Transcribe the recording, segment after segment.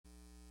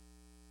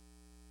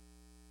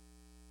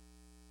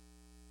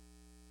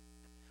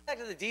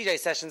Back to the DJ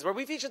sessions where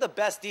we feature the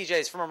best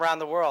DJs from around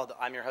the world.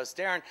 I'm your host,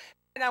 Darren.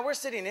 Now we're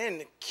sitting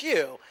in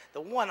Q, the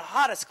one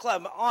hottest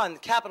club on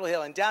Capitol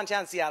Hill in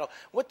downtown Seattle,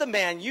 with the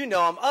man, you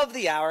know him, of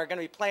the hour, going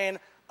to be playing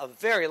a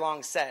very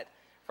long set.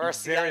 For our our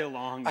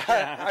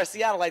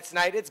Seattleites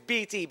tonight. It's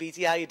BT.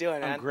 BT, how you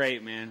doing, man? I'm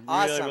great, man.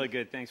 Awesome. Really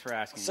good. Thanks for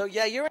asking. So,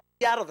 yeah, you're in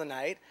Seattle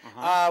tonight.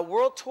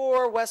 World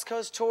tour, West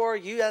Coast tour,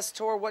 U.S.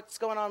 tour. What's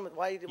going on?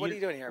 What are you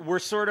doing here? We're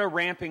sort of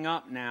ramping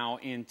up now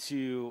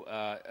into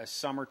a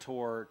summer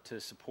tour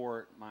to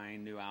support my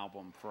new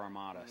album for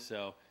Armada. Mm-hmm.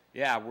 So,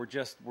 yeah, we're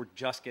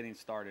just getting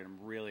started. I'm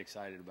really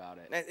excited about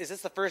it. Now, is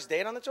this the first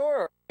date on the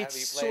tour? Or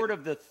it's sort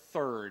of the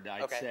third,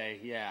 I'd say.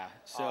 Yeah.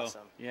 So,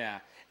 awesome. Yeah.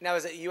 Now,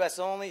 is it U.S.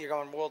 only? You're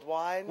going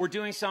worldwide? We're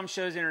doing some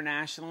shows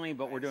internationally,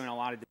 but we're doing a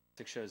lot of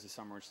domestic shows this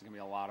summer, which is going to be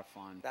a lot of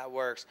fun. That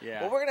works.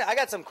 Yeah. Well, I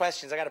got some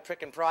questions. I got to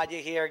prick and prod you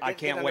here. I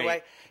can't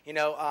wait. You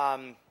know,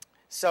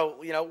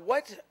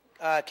 what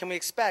can we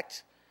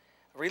expect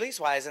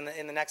release-wise in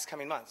the next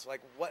coming months?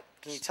 Like, what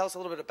can you tell us a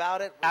little bit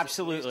about it?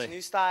 Absolutely.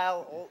 New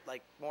style,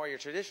 like more your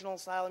traditional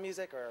style of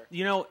music, or?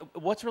 You know,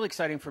 what's really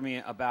exciting for me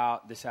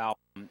about this album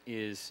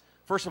is,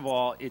 first of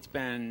all, it's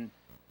been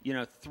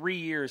 3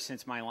 years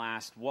since my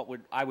last,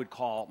 I would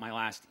call my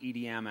last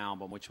EDM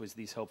album, which was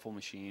These Hopeful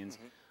Machines,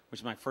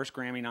 which was my first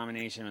Grammy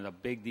nomination. It was a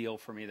big deal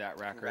for me, that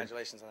record.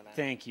 Congratulations on that.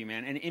 Thank you,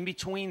 man. And in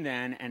between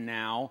then and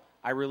now,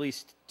 I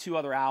released 2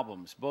 other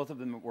albums. Both of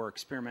them were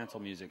experimental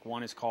music.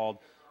 One is called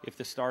If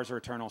the Stars Are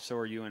Eternal, So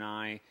Are You and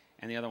I,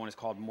 and the other one is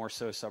called More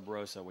So Sub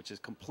Rosa, which is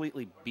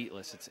completely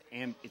beatless.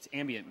 It's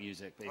ambient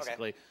music,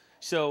 basically. Okay.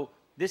 So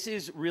this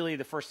is really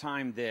the first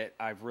time that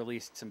I've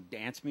released some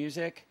dance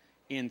music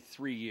in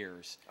 3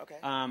 years. Okay.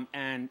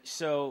 And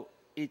so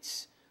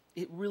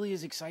it really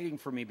is exciting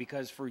for me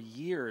because for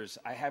years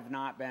I have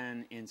not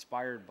been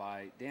inspired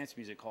by dance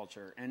music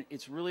culture. And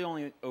it's really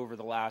only over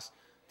the last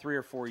 3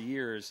 or 4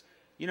 years,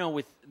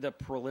 with the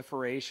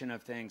proliferation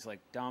of things like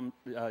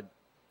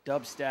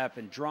dubstep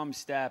and drum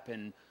step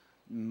and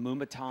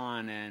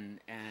moombahton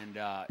and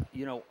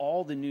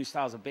all the new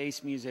styles of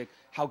bass music,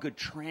 how good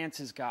trance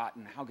has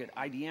gotten, how good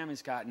IDM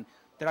has gotten,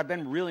 that I've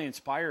been really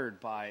inspired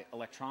by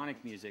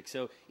electronic music.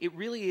 So it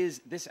really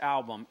is, this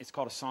album, it's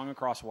called A Song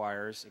Across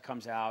Wires. It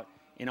comes out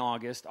in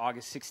August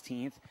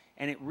 16th,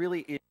 and it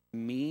really is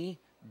me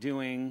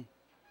doing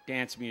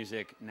dance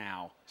music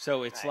now.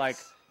 So it's like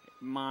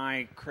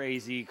my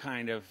crazy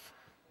kind of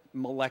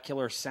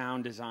molecular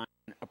sound design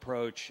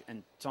approach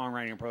and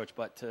songwriting approach,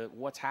 but to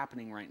what's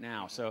happening right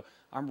now. So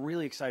I'm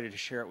really excited to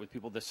share it with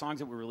people. The songs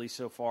that we released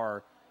so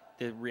far,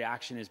 the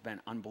reaction has been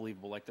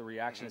unbelievable. Like the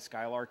reaction to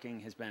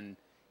Skylarking has been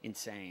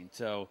insane.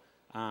 So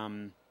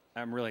I'm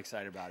really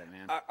excited about it,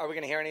 man. Are we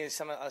going to hear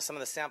some of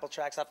the sample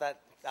tracks off that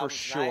album For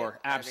sure. tonight?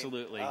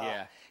 Absolutely,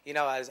 yeah.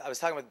 I was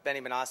talking with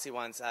Benny Benassi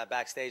once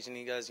backstage, and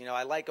he goes,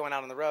 I like going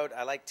out on the road.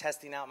 I like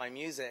testing out my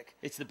music.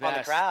 It's the best. On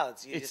the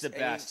crowds. It's the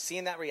best. And you've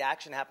seen that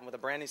reaction happen with a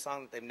brand new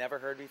song that they've never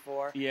heard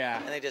before. Yeah.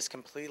 And they just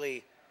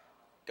completely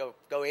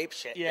go ape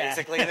shit, yeah,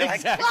 basically. And they're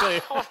exactly.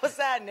 like, what was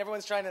that? And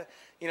everyone's trying to,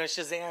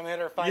 Shazam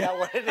it or find out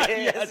what it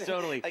is. Yeah,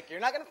 totally. Like,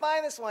 you're not going to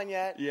find this one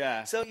yet.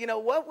 Yeah. So,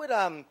 what would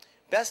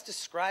best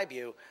describe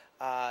you?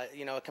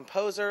 A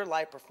composer,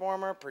 live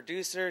performer,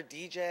 producer,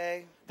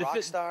 DJ,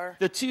 rock star?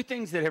 The 2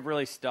 things that have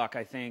really stuck,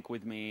 I think,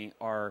 with me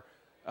are,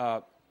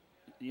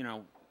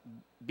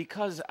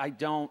 because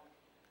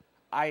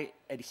I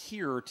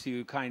adhere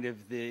to kind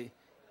of the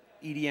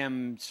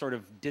EDM sort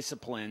of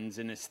disciplines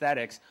and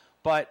aesthetics,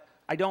 but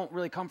I don't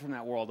really come from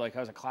that world. Like,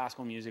 I was a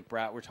classical music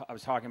brat. I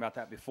was talking about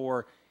that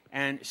before.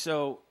 And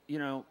so,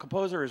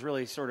 composer has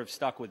really sort of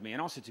stuck with me.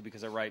 And also, too,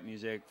 because I write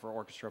music for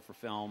orchestra, for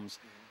films,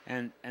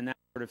 and that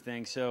sort of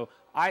thing. So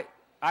I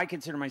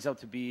consider myself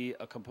to be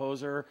a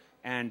composer,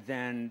 and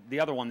then the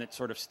other one that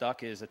sort of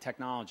stuck is a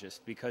technologist,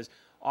 because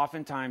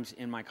oftentimes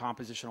in my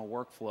compositional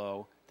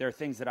workflow, there are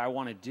things that I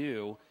want to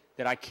do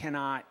that I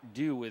cannot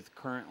do with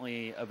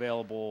currently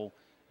available,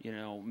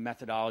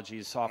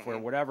 methodologies, software,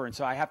 whatever, and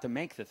so I have to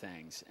make the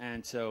things.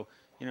 And so,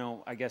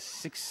 I guess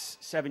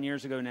 6-7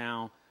 years ago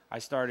now, I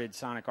started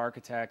Sonic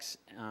Architects,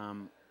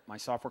 my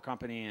software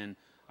company, and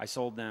I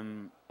sold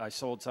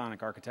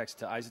Sonic Architects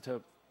to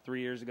Isotope 3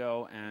 years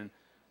ago, and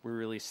we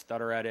released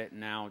Stutter Edit,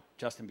 and now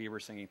Justin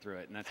Bieber's singing through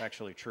it, and that's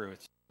actually true.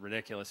 It's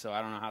ridiculous, so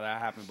I don't know how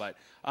that happened, but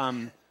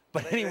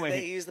anyway.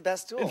 They use the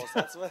best tools.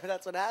 That's what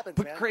happens,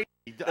 but man. Crazy.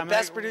 The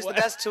best produce the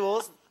best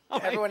tools.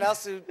 Everyone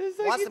else who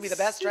wants to be the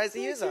best tries to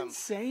use them. It's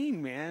insane,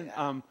 man.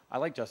 Yeah. I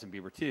like Justin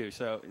Bieber, too,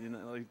 so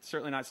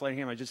certainly not slighting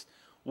him. I just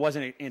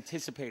wasn't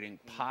anticipating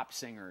pop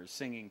singers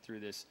singing through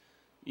this,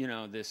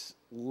 this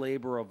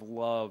labor of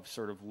love,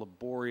 sort of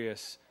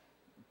laborious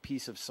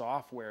piece of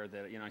software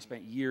that I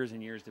spent years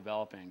and years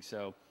developing.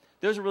 So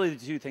those are really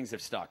the 2 things that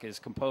have stuck: is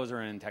composer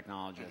and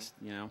technologist.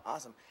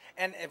 Awesome.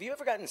 And have you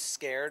ever gotten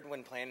scared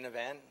when playing an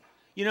event?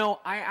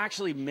 I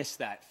actually miss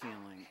that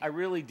feeling. I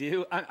really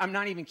do. I'm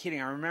not even kidding.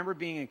 I remember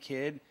being a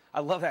kid. I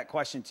love that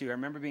question too. I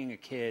remember being a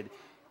kid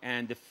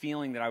and the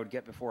feeling that I would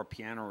get before a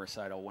piano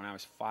recital when I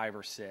was 5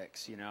 or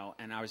 6.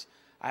 And I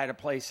had to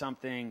play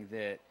something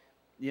that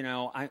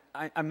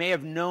I may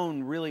have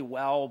known really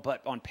well,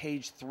 but on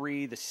page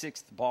 3, the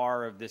 6th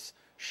bar of this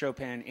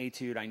Chopin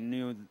etude, I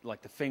knew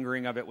like the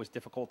fingering of it was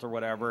difficult or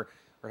whatever,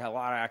 or had a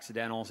lot of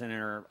accidentals in it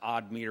or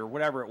odd meter,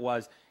 whatever it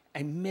was.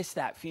 I miss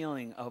that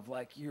feeling of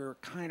like you're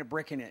kind of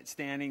bricking it,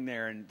 standing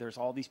there, and there's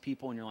all these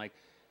people, and you're like,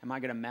 am I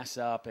going to mess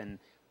up? And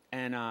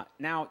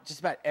now just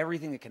about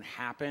everything that can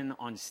happen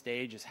on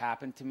stage has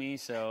happened to me,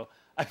 so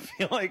I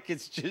feel like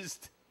it's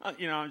just,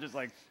 I'm just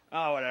like,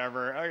 oh,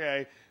 whatever,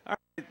 okay. All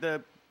right,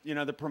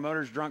 the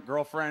promoter's drunk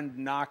girlfriend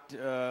knocked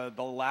the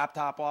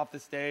laptop off the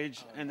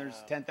stage, and there's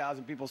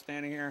 10,000 people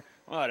standing here.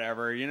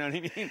 Whatever, you know what I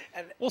mean?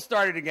 And we'll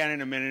start it again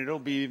in a minute. It'll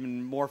be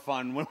even more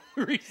fun when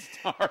we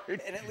restart.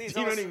 And it leads,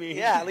 you know what I mean?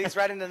 Yeah, it leads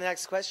right into the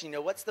next question.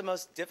 What's the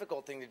most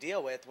difficult thing to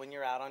deal with when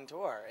you're out on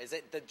tour? Is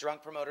it the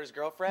drunk promoter's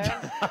girlfriend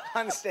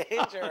on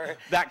stage, or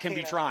that can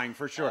be trying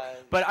for sure?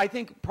 But I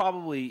think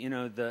probably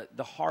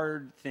the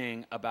hard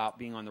thing about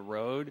being on the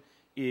road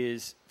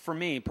is, for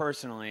me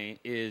personally,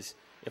 is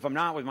if I'm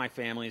not with my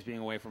family, is being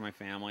away from my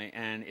family,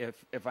 and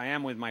if I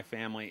am with my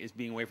family, is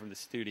being away from the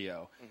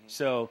studio. Mm-hmm.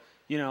 So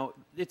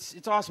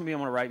it's awesome being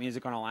able to write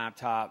music on a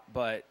laptop,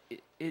 but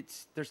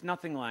there's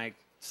nothing like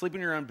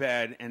sleeping in your own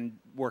bed and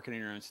working in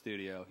your own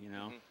studio.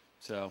 Mm-hmm.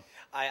 So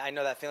I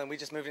know that feeling. We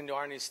just moved into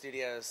our new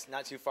studios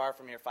not too far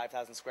from here,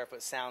 5,000 square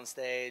foot sound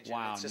stage.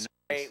 Wow, and it's just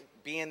great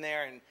being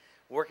there and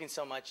working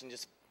so much and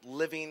just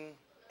living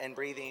and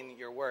breathing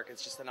your work.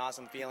 It's just an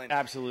awesome feeling.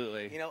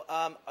 Absolutely.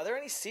 Are there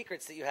any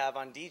secrets that you have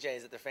on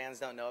DJs that their fans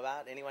don't know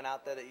about? Anyone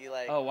out there that you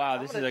like? Oh, wow,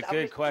 this is a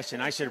good question.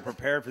 I should have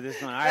prepared for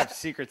this one. I have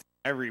secrets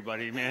for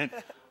everybody, man.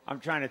 I'm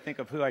trying to think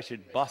of who I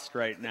should bust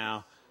right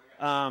now.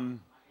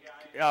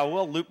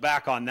 We'll loop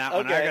back on that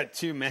one. I got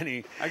too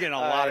many. I get in a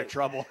lot of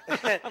trouble.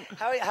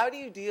 How do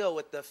you deal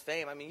with the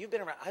fame? I mean, you've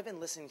been around. I've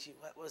been listening to you.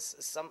 What was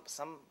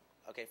some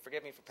okay,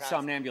 forgive me for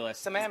pronouncing.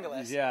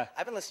 Somnambulist. Yeah.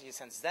 I've been listening to you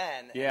since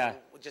then. Yeah.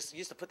 Just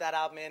used to put that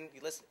album in.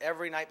 You listen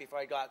every night before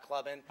I go out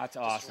clubbing. That's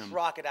awesome. Just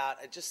rock it out.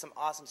 Just some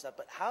awesome stuff.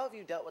 But how have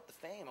you dealt with the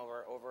fame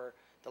over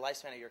the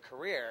lifespan of your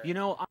career?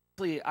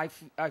 Honestly,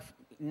 I've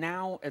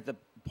now at the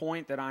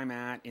point that I'm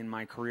at in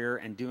my career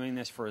and doing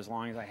this for as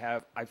long as I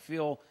have, I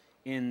feel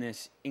in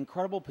this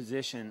incredible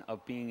position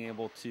of being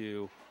able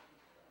to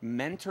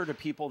mentor to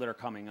people that are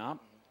coming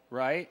up.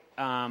 Right?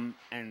 And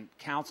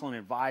counsel and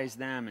advise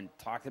them and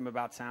talk to them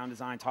about sound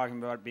design, talking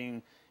about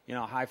being,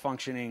 a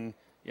high-functioning,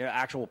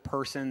 actual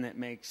person that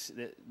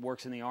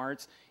works in the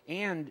arts.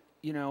 And,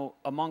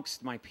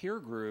 amongst my peer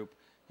group,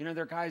 there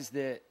are guys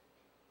that,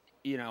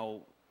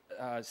 sell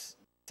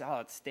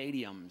out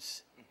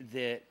stadiums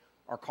that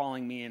are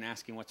calling me and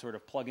asking what sort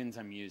of plugins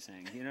I'm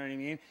using. You know what I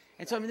mean?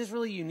 And so I'm in this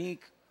really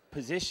unique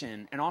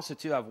position. And also,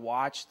 too, I've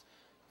watched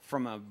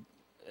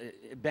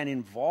been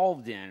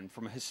involved in,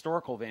 from a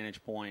historical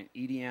vantage point,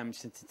 EDM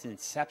since its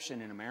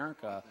inception in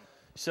America.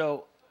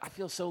 So I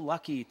feel so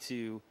lucky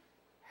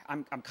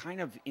I'm kind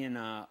of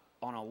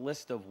on a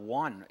list of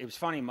one. It was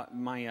funny,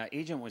 my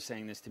agent was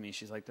saying this to me.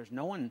 She's like, there's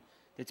no one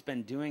that's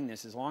been doing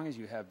this as long as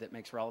you have that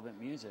makes relevant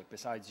music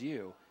besides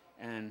you.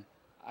 And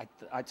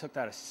I took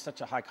that as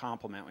such a high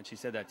compliment when she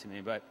said that to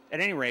me. But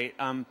at any rate,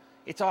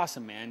 it's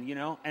awesome,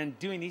 man, and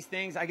doing these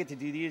things, I get to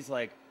do these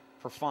like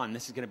for fun.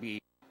 This is going to be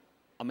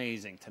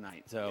amazing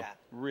tonight, so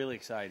really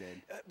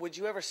excited. Would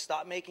you ever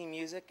stop making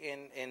music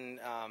in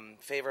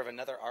favor of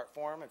another art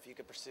form if you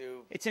could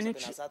pursue something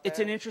else out there? It's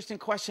an interesting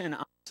question,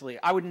 honestly.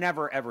 I would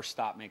never, ever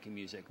stop making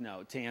music,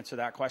 no, to answer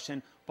that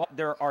question. But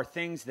there are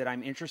things that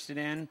I'm interested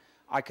in.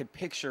 I could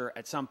picture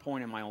at some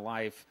point in my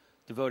life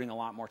devoting a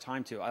lot more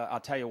time to. I'll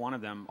tell you one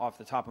of them off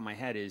the top of my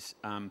head is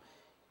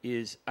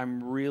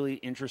I'm really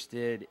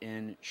interested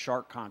in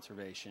shark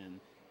conservation,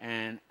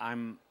 and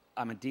I'm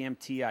a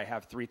DMT. I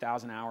have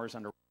 3,000 hours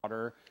underwater.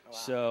 Wow.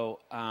 So,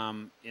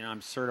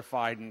 I'm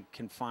certified in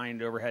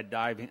confined overhead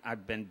diving.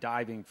 I've been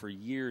diving for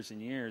years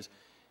and years,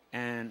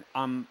 and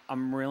I'm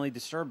really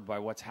disturbed by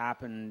what's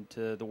happened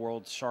to the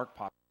world's shark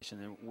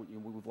population.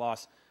 We've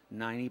lost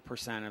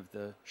 90% of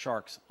the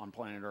sharks on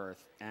planet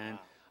Earth, and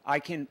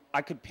I could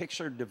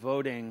picture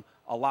devoting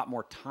a lot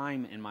more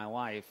time in my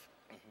life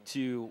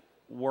to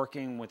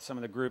working with some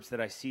of the groups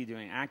that I see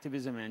doing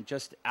activism and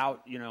just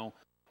out,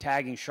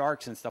 tagging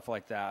sharks and stuff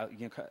like that.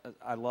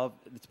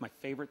 It's my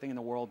favorite thing in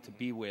the world to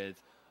be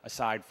with,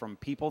 aside from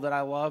people that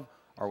I love,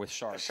 are with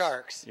sharks.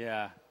 Sharks.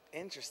 Yeah.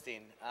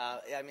 Interesting.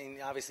 I mean,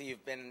 obviously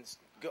you've been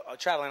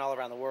traveling all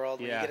around the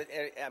world. Yeah.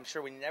 I'm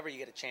sure whenever you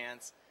get a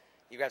chance,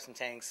 you grab some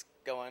tanks,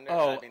 go under.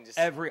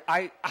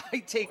 I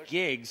take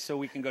gigs so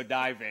we can go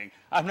diving.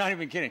 I'm not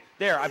even kidding.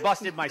 There, I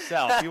busted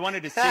myself. You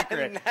wanted a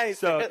secret. Nice.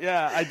 So,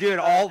 yeah, I do it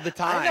all the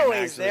time. I know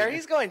he's there.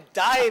 He's going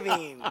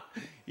diving.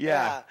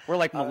 Yeah. We're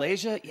like,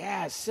 Malaysia?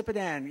 Yeah,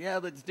 Sipadan. Yeah,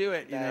 let's do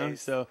it. You know?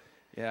 So,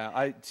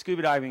 yeah,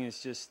 scuba diving is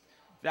just,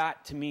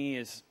 that to me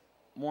is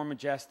more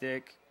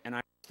majestic, and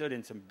I stood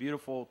in some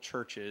beautiful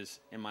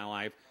churches in my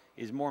life,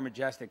 is more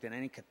majestic than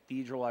any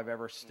cathedral I've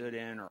ever stood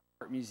in, or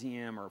art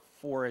museum, or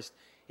forest.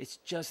 It's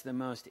just the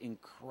most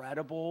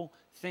incredible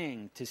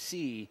thing to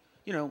see,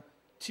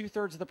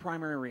 2/3 of the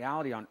primary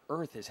reality on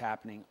Earth is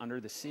happening under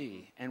the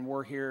sea, and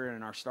we're here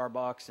in our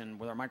Starbucks and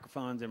with our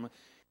microphones, and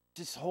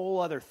this whole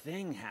other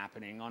thing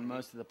happening on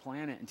most of the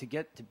planet. And to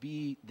get to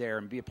be there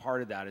and be a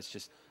part of that is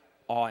just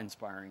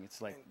awe-inspiring. It's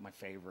like my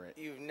favorite.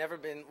 You've never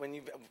been,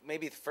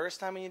 maybe the first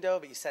time when you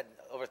dove, but you said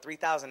over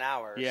 3,000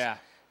 hours. Yeah.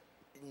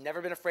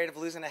 Never been afraid of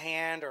losing a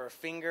hand or a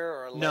finger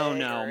or a leg?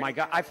 No. My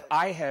God,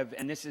 I have,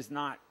 and this is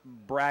not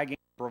bragging,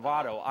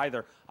 bravado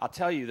either. I'll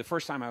tell you, the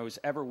first time I was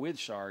ever with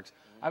sharks,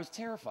 I was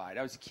terrified.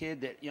 I was a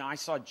kid that, I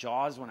saw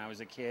Jaws when I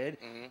was a kid.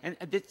 And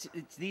it's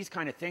these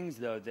kind of things,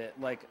 though, that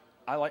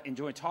I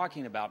enjoy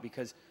talking about,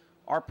 because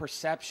our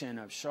perception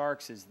of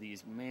sharks as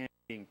these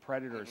man-eating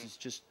predators is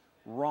just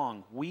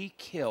wrong. We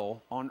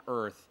kill on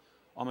Earth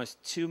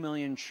almost 2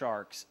 million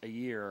sharks a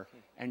year,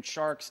 and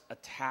sharks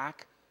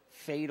attack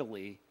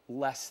fatally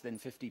less than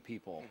 50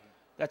 people.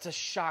 That's a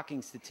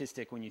shocking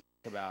statistic when you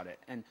think about it.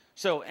 And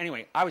so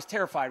anyway, I was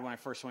terrified when I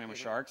first swam with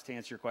sharks, to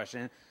answer your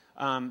question,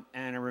 and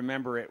I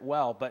remember it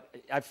well. But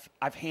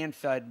I've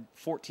hand-fed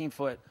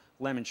 14-foot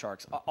lemon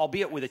sharks,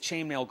 albeit with a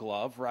chainmail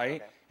glove,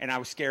 right? Okay. And I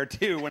was scared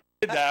too when I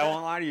did that. I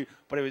won't lie to you,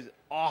 but it was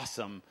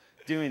awesome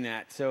doing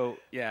that. So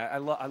yeah, I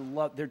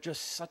love. They're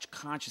just such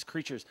conscious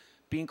creatures.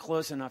 Being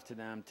close enough to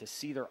them to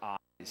see their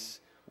eyes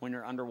when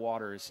they're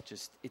underwater is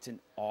it's an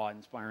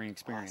awe-inspiring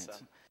experience.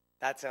 Awesome.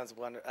 That sounds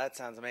wonderful. That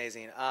sounds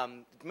amazing.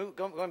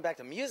 Going back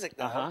to music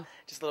though,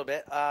 just a little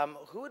bit.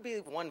 Who would be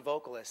one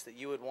vocalist that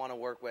you would want to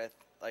work with,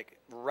 like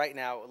right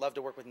now? Would love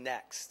to work with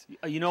next.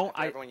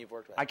 Everyone you've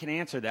worked with. I can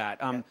answer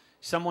that. Okay.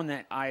 Someone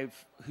that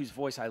whose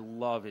voice I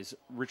love is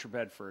Richard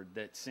Bedford,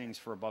 that sings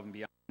for Above and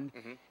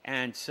Beyond,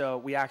 and so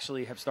we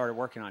actually have started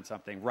working on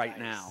something right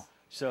now.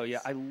 So yeah,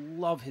 I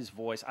love his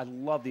voice. I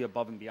love the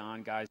Above and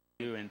Beyond guys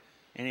too, and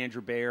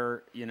Andrew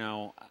Bayer.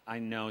 I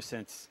know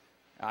since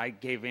I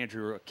gave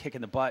Andrew a kick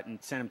in the butt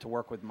and sent him to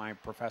work with my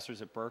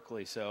professors at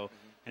Berkeley. So,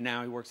 and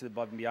now he works with the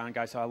Above and Beyond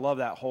guys. So I love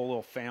that whole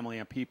little family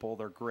of people.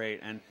 They're great,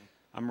 and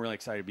I'm really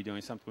excited to be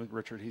doing something with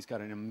Richard. He's got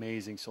an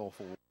amazing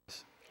soulful voice.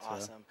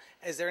 Awesome.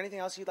 Is there anything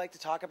else you'd like to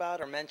talk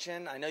about or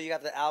mention? I know you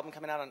got the album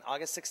coming out on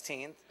August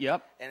 16th.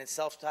 Yep. And it's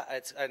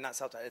not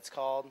self-titled. It's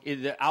called?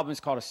 The album is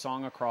called A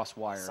Song Across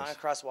Wires. Song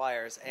Across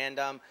Wires.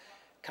 And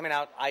coming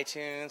out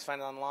iTunes,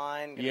 find it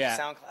online. Yeah.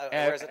 SoundCloud.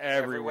 Where is it?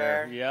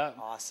 Everywhere. Yeah.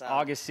 Awesome.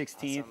 August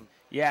 16th. Awesome.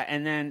 Yeah.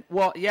 And then,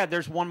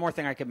 there's one more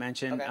thing I could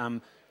mention. Okay.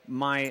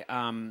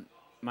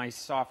 My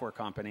software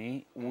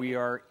company,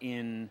 we're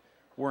in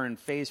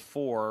phase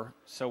 4,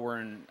 so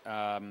we're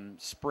in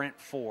sprint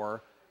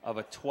 4 of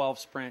a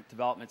 12-sprint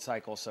development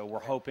cycle. So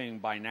we're hoping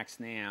by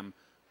next NAMM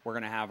we're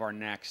going to have our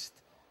next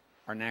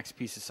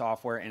piece of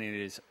software, and it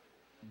is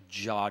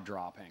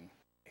jaw-dropping.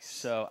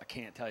 So I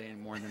can't tell you any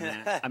more than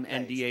that. I'm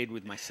NDA'd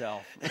with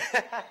myself.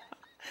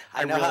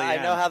 I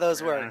know how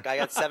those work. I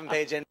got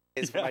 7-page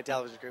NDAs for my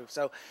television group.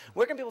 So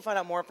where can people find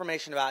out more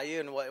information about you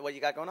and what you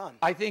got going on?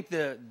 I think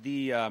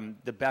the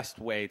best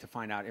way to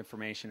find out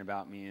information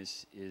about me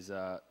is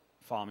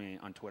follow me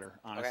on Twitter,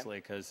 honestly,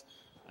 because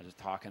I'm just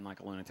talking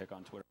like a lunatic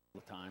on Twitter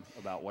all the time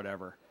about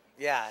whatever.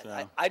 Yeah,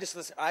 so.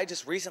 I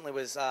just recently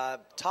was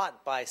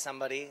taught by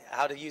somebody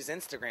how to use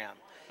Instagram.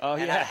 Oh,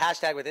 and yeah. a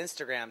hashtag with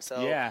Instagram. So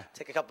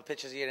take a couple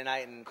pictures of you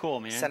tonight and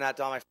send out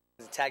to all my friends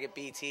and tag it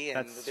BT.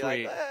 And That's be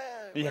sweet. Like,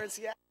 we're in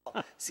Seattle.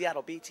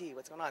 Seattle BT,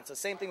 what's going on? So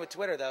same thing with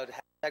Twitter, though.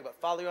 Hashtag, but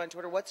follow you on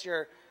Twitter. What's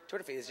your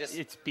Twitter feed?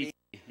 It's BT.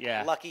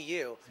 Yeah. Lucky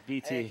you. It's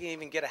BT. You can't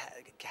even get a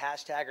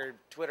hashtag or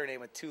Twitter name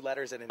with 2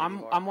 letters in it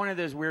anymore. I'm one of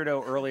those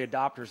weirdo early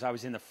adopters. I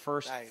was in the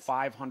first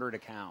 500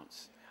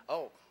 accounts.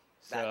 Oh.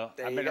 So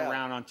I've been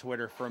around on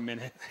Twitter for a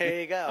minute. There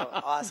you go.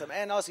 Awesome.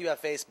 And also you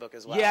have Facebook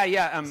as well.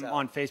 Yeah. I'm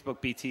on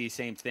Facebook, BT,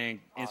 same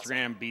thing. Awesome.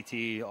 Instagram,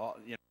 BT,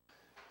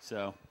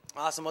 so.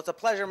 Awesome. Well, it's a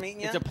pleasure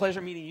meeting you. It's a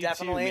pleasure meeting you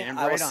Definitely. too, man.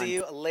 I will see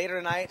you later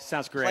tonight.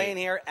 Sounds great. Playing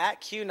here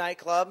at Q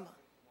Nightclub.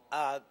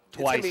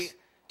 Twice.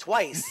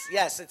 Twice.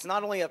 Yes. It's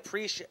not only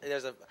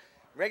there's a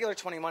regular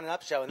 21 and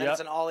up show, and then it's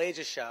an all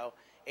ages show.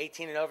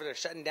 18 and over, they're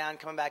shutting down,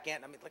 coming back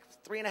in. I mean, like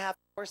 3.5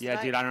 hours tonight.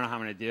 Yeah, dude, I don't know how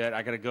I'm going to do it.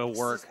 I got to go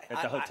work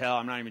at the hotel.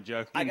 I'm not even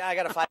joking. I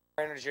got a 5-hour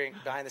energy drink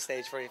behind the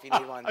stage for you if you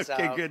need one.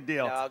 Okay, good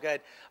deal. No,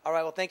 good. All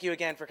right, well, thank you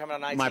again for coming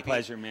on ITV. My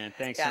pleasure, man.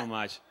 Thanks so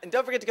much. And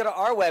don't forget to go to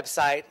our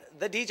website,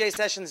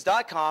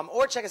 thedjsessions.com,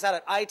 or check us out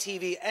at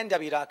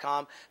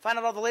itvnw.com. Find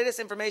out all the latest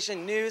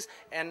information, news,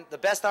 and the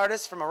best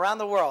artists from around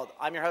the world.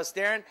 I'm your host,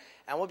 Darren,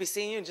 and we'll be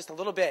seeing you in just a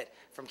little bit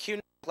from Q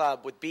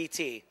Club with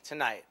BT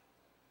tonight.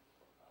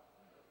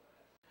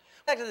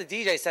 Back to the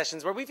DJ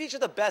sessions where we feature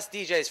the best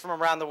DJs from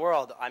around the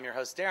world. I'm your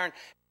host, Darren.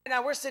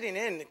 Now we're sitting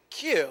in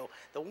Q,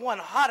 the one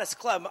hottest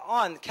club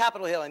on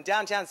Capitol Hill in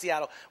downtown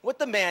Seattle, with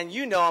the man,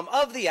 you know him,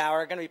 of the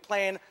hour, going to be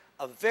playing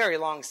a very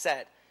long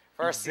set.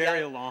 For our our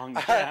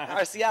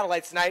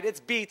Seattleites tonight. It's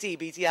BT.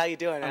 BT, how you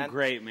doing, man? I'm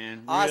great,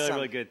 man. Awesome.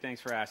 Really good.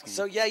 Thanks for asking.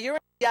 So, yeah, you're in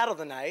Seattle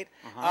tonight.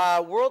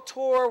 World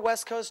tour,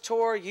 West Coast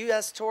tour,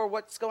 U.S. tour.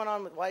 What's going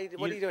on? What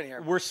are you doing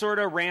here? We're sort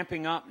of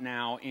ramping up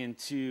now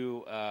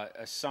into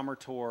a summer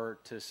tour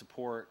to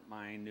support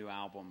my new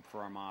album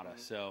for Armada.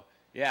 So,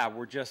 yeah,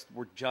 we're just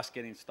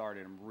getting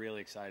started. I'm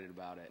really excited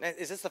about it.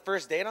 Is this the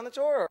first date on the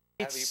tour? Or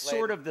It's Have you played?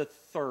 sort of the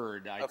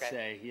third, I'd Okay.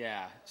 say.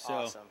 Yeah. So,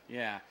 Awesome.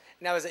 yeah.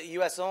 Now, is it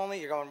U.S. only?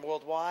 You're going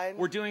worldwide?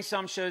 We're doing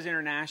some shows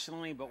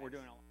internationally, but we're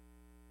doing a lot.